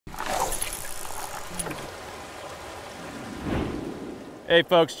Hey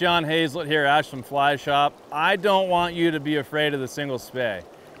folks, Jon Hazlett here, Ashland Fly Shop. I don't want you to be afraid of the Single Spey.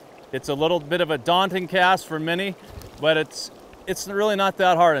 It's a little bit of a daunting cast for many, but it's really not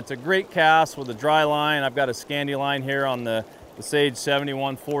that hard. It's a great cast with a dry line. I've got a Scandi line here on the Sage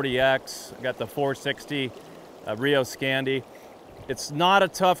 7140X. I've got the 460 Rio Scandi. It's not a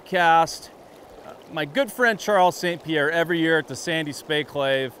tough cast. My good friend Charles St. Pierre every year at the Sandy Spey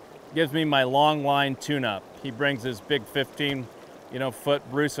Clave gives me my long line tune-up. He brings his big 15 foot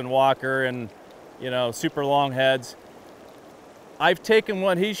Bruce and Walker and super long heads. I've taken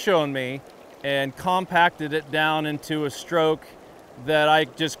what he's shown me and compacted it down into a stroke that I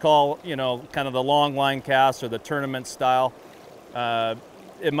just call kind of the long line cast or the tournament style.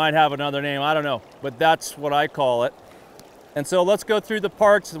 It might have another name, I don't know, but that's what I call it. And so let's go through the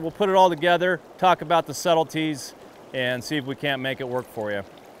parts and we'll put it all together, talk about the subtleties, and see if we can't make it work for you.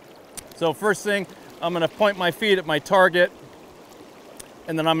 So first thing, I'm going to point my feet at my target,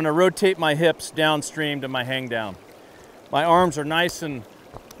 and then I'm going to rotate my hips downstream to my hang down. My arms are nice and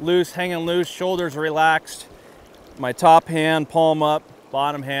loose, hanging loose, shoulders relaxed. My top hand, palm up,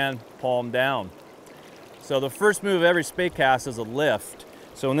 bottom hand, palm down. So the first move of every spey cast is a lift.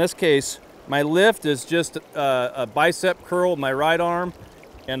 So in this case, my lift is just a bicep curl with my right arm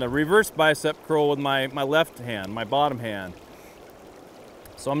and a reverse bicep curl with my left hand, my bottom hand.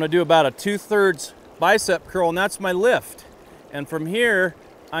 So I'm going to do about a 2/3 bicep curl, and that's my lift. And from here,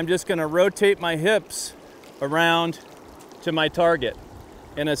 I'm just going to rotate my hips around to my target.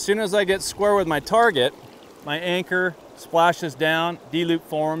 And as soon as I get square with my target, my anchor splashes down, D-loop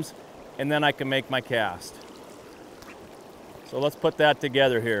forms, and then I can make my cast. So let's put that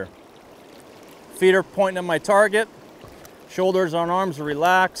together here. Feet are pointing at my target, shoulders and arms are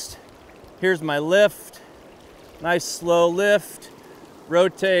relaxed. Here's my lift, nice slow lift,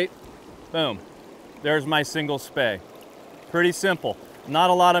 rotate, boom. There's my Single Spey. Pretty simple, not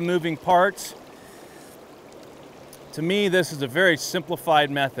a lot of moving parts. To me, this is a very simplified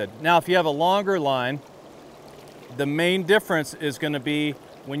method. Now, if you have a longer line, the main difference is going to be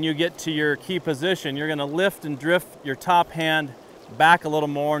when you get to your key position, you're going to lift and drift your top hand back a little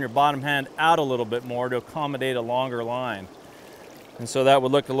more and your bottom hand out a little bit more to accommodate a longer line. And so that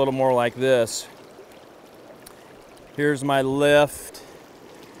would look a little more like this. Here's my lift.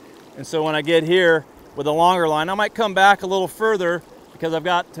 And so when I get here with a longer line, I might come back a little further because I've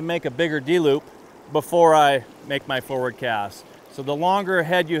got to make a bigger D-loop before I make my forward cast. So the longer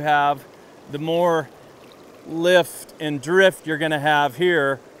head you have, the more lift and drift you're going to have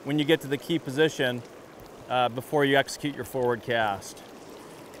here when you get to the key position before you execute your forward cast.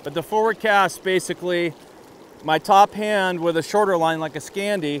 But the forward cast, basically, my top hand with a shorter line like a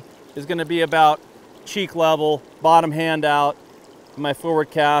Scandi is going to be about cheek level, bottom hand out. My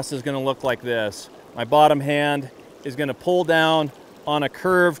forward cast is going to look like this. My bottom hand is going to pull down on a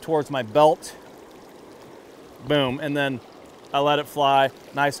curve towards my belt. Boom, and then I let it fly.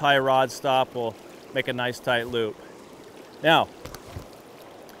 Nice high rod stop will make a nice tight loop. Now,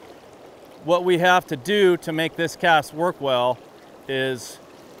 what we have to do to make this cast work well is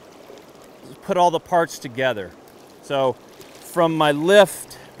put all the parts together. So from my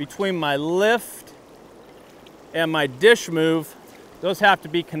lift, between my lift and my dish move, those have to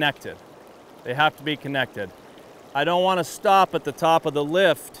be connected. They have to be connected. I don't want to stop at the top of the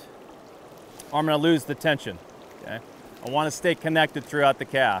lift or I'm going to lose the tension. Okay? I want to stay connected throughout the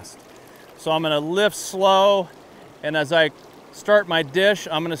cast. So I'm going to lift slow, and as I start my dish,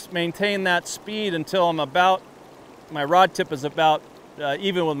 I'm going to maintain that speed until I'm about, my rod tip is about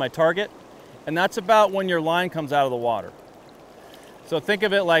even with my target, and that's about when your line comes out of the water. So think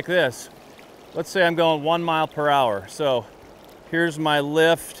of it like this. Let's say I'm going 1 mile per hour. So here's my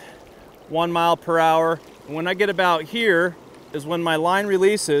lift, 1 mile per hour. And when I get about here is when my line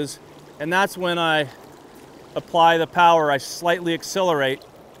releases, and that's when I apply the power. I slightly accelerate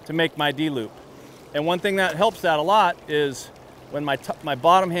to make my D-loop. And one thing that helps that a lot is when my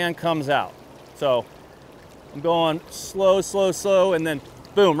bottom hand comes out. So I'm going slow, slow, slow, and then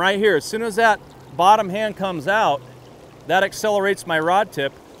boom, right here. As soon as that bottom hand comes out, that accelerates my rod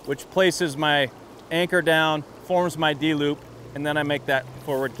tip, which places my anchor down, forms my D-loop, and then I make that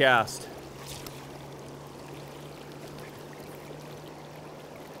forward cast.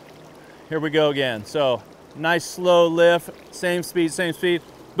 Here we go again. So nice slow lift, same speed,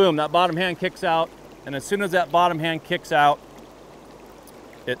 boom, that bottom hand kicks out, and as soon as that bottom hand kicks out,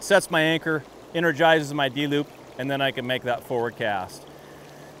 it sets my anchor, energizes my D-loop, and then I can make that forward cast.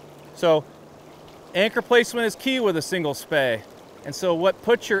 So anchor placement is key with a Single Spey, and so what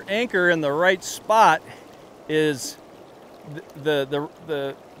puts your anchor in the right spot is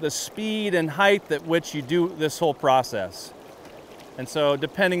the speed and height at which you do this whole process. And so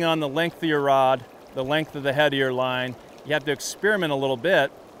depending on the length of your rod, the length of the head of your line, you have to experiment a little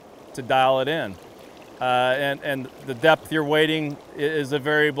bit to dial it in. And the depth you're wading is a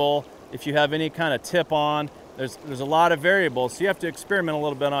variable. If you have any kind of tip on, there's a lot of variables, so you have to experiment a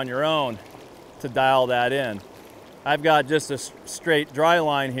little bit on your own to dial that in. I've got just a straight dry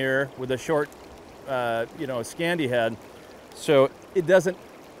line here with a short, scandy head, so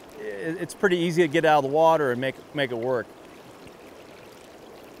it's pretty easy to get out of the water and make it work.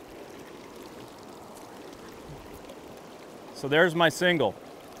 So there's my single.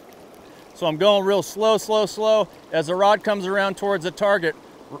 So I'm going real slow, slow, slow. As the rod comes around towards the target,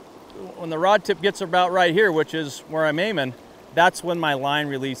 when the rod tip gets about right here, which is where I'm aiming, that's when my line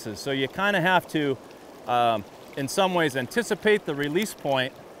releases. So you kind of have to, in some ways, anticipate the release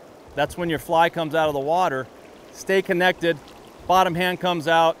point. That's when your fly comes out of the water. Stay connected, bottom hand comes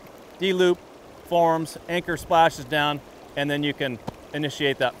out, D-loop forms, anchor splashes down, and then you can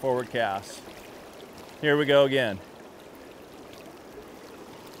initiate that forward cast. Here we go again.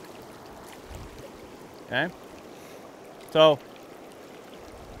 Okay, so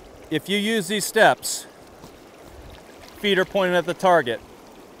if you use these steps, feet are pointed at the target,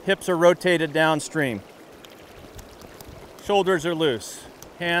 hips are rotated downstream, shoulders are loose,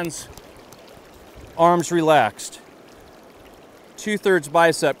 hands, arms relaxed, 2/3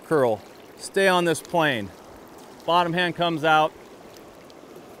 bicep curl, stay on this plane, bottom hand comes out,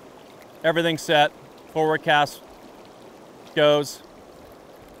 everything's set, forward cast goes.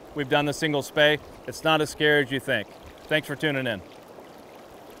 We've done the single spey. It's not as scary as you think. Thanks for tuning in.